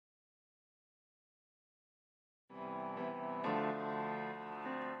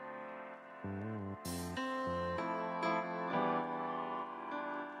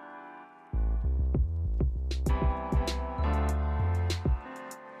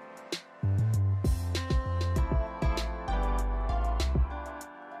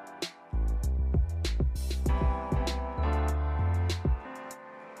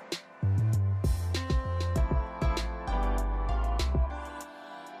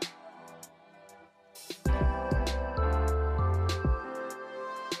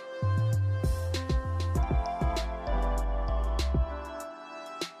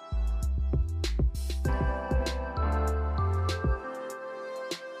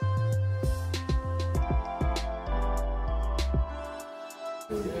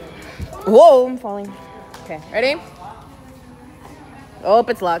Whoa, I'm falling. Okay, ready? Oh,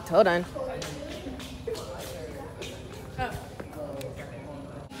 it's locked. Hold on.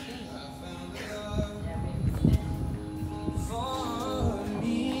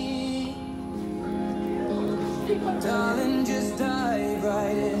 Darling, just dive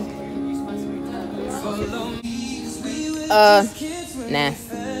right in. Nah.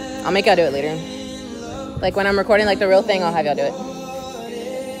 I'll make y'all do it later. Like when I'm recording like the real thing, I'll have y'all do it.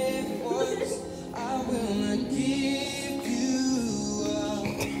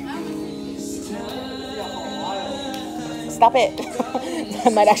 Stop it. I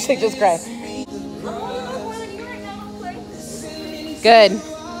might actually just cry. Good.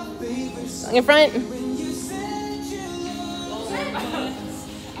 On your front.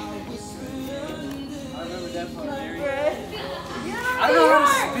 I don't know how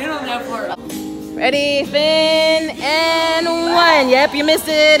to spin on that part. Ready, spin, and 1. Yep, you missed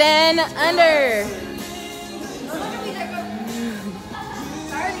it, and under.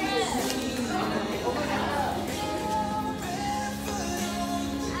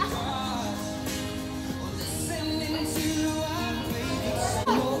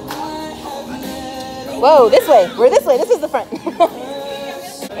 Whoa, this way. We're this way. This is the front.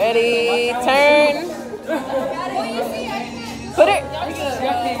 Ready, turn. Put her.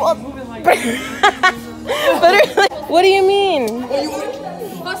 Put her. What do you mean?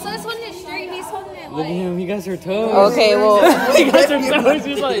 Oh, so this one is straight. He's holding it. Look at him. He got her toes. Okay, well. He got her toes.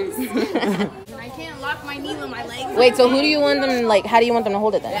 He's like. I can't lock my knee with my legs. Wait, so who do you want them? Like, how do you want them to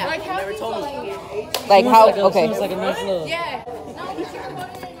hold it then? Like how you told me. Like how? Like Okay. like a nice little. Yeah. No, because you're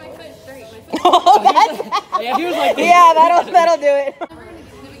holding it in my foot straight. My foot. Oh, that's. Yeah, he was like. This. Yeah, that'll do it.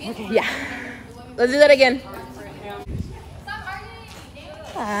 Yeah. Let's do that again.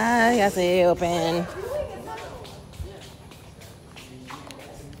 Yasi, open.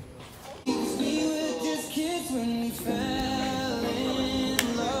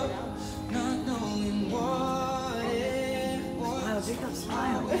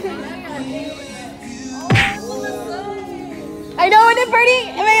 I know, isn't it pretty?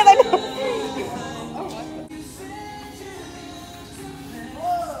 I know.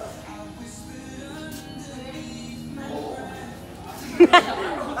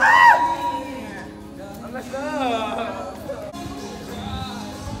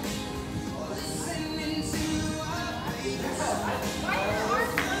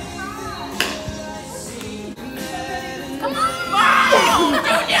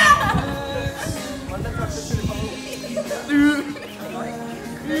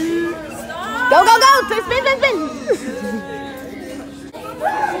 Go, go, go! Spin, spin, spin!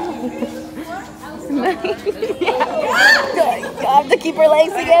 You have to keep her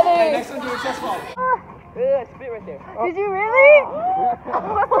legs together. Next one, do a chest ball. Spit right there. Did you really?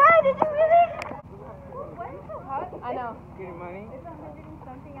 What? Did you really? I know. Getting money. It's 100 and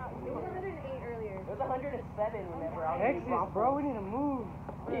something out. It was 108 earlier. It was 107 whenever I was Texas, bro. We need to move.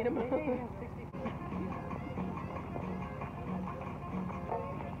 We need to move.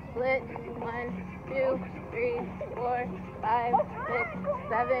 Split. 1, 2, 3, 4, 5, 6,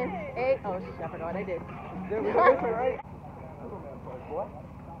 7, 8. Oh shit, I forgot what I did. There we go, right?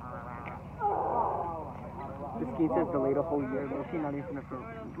 This game says delayed a whole year. Loki not even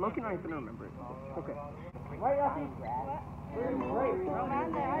gonna remember it. Okay. Right, Yasi?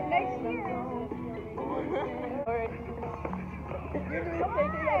 Next year. You're doing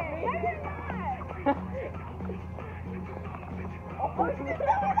something,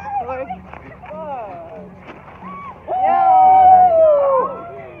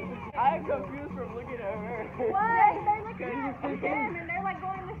 I'm confused from looking at her. Why? They're looking at them and they're like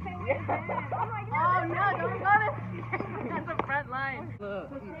going the same way. I'm like, Oh no, don't go to that's the front line. so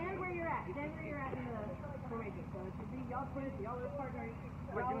stand where you're at. Stand where you're at in the formation. So it should be y'all twins, y'all are partners.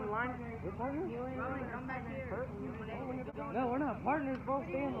 We're in the line. We're partners? Come back here. No, we're not partners, bro.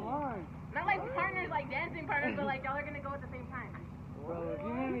 Stay in the line. Not like partners, like dancing partners, but like y'all are gonna go at the same time. Bro, if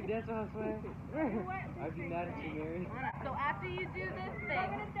you made me dance on swear, I'd be mad at you, Mary. So after you do this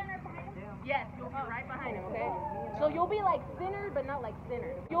thing, yes, you'll be right behind him, okay? So you'll be like centered, but not like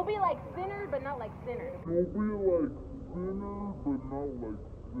centered. You'll be like centered, but not like centered. You'll be like thinner, but not like thinner.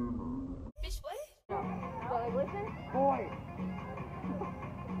 Bitch, what? So like, listen. Boy.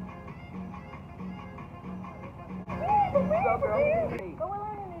 But we're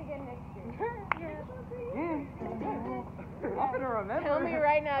learning it again next year. I'm gonna remember. Tell me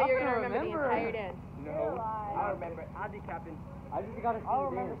right now I'm you're gonna gonna remember the entire dance. No. I remember. I'll be captain. I just gotta see I'll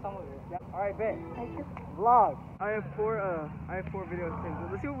remember some of it. Yep. Alright, bet. Vlog. I have four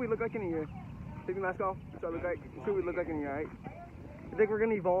videos. Let's see what we look like in a year. Take the mask off. That's what I look like. Let's see what we look like in a year, alright? You think we're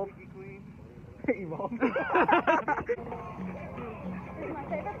gonna evolve? Evolve? This is my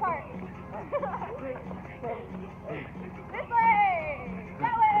favorite part. This way!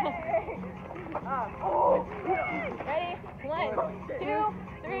 That way! Ready? 1, 2,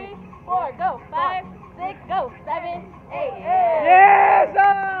 3, 4, go. 5, 6, go. 7, 8. Yes!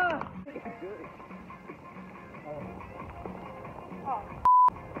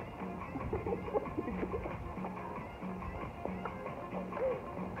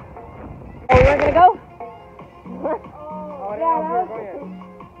 Oh, we weren't gonna go? Oh, yeah,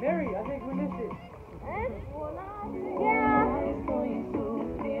 Mary, I think we missed it. Yeah.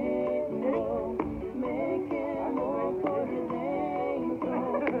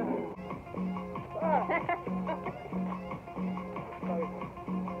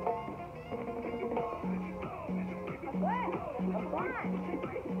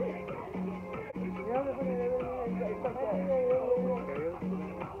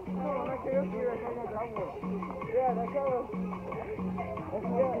 Yeah, that's all. That's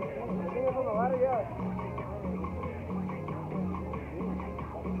from the ladder, yeah.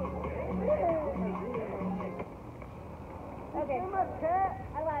 Okay.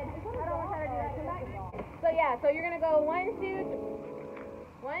 I lied. I don't want her to do that. Come back. So yeah, so you're gonna go 1, 2, 3.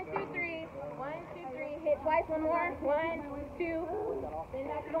 1, 2, 3. Hit twice. One more. 1, 2. Spin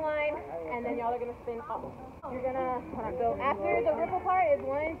back to the line, and then y'all are gonna spin up. You're gonna so after the ripple part is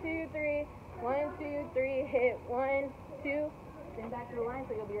 1, 2, 3. 1, 2, 3. Hit 1, 2. Spin back to the line,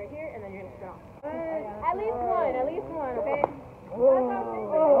 so you'll be right here, and then you're gonna spin off. At least one, okay?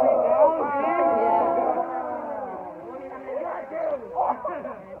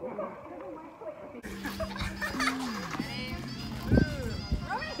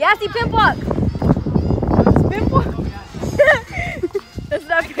 Yasi, pimp walk. Pimp walk. That's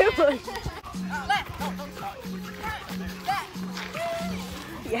not pimp walk.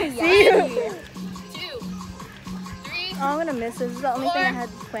 Yasi. 2, 3. Oh, I'm gonna miss this. This is the only thing I had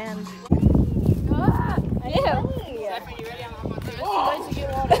planned. Ew. Oh. Let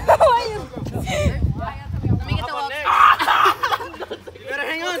me get the walk. You better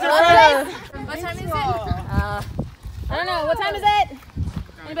hang on to What time is it? I don't know. What time is it?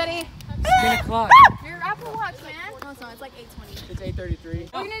 Anybody? 10 o'clock. Your Apple Watch, man. No, it's not. It's like 8:20. It's 8:33.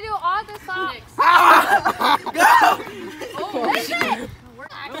 We're gonna do all the songs. Go! Oh, listen.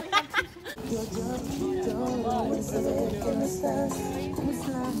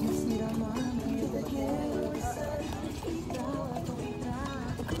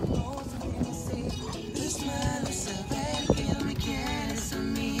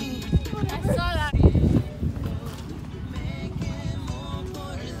 I saw that.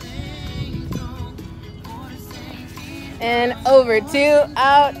 And over 2,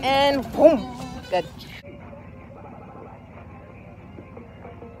 out, and boom. Good.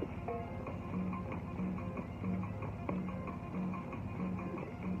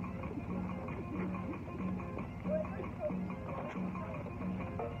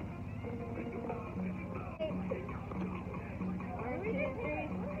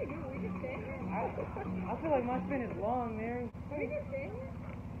 I feel like my spin is long, Mary.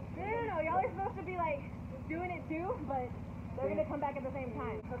 No, y'all are supposed to be like doing it too, but they're gonna come back at the same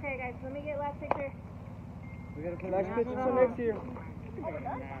time. Okay, guys, let me get last picture. We gotta put last picture till next year.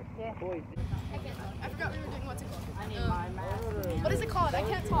 Yeah. Boys. I forgot we were doing what's it called? I need my mask. What is it called? I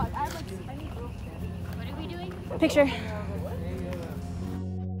can't talk. I have like I need. What are we doing? Picture.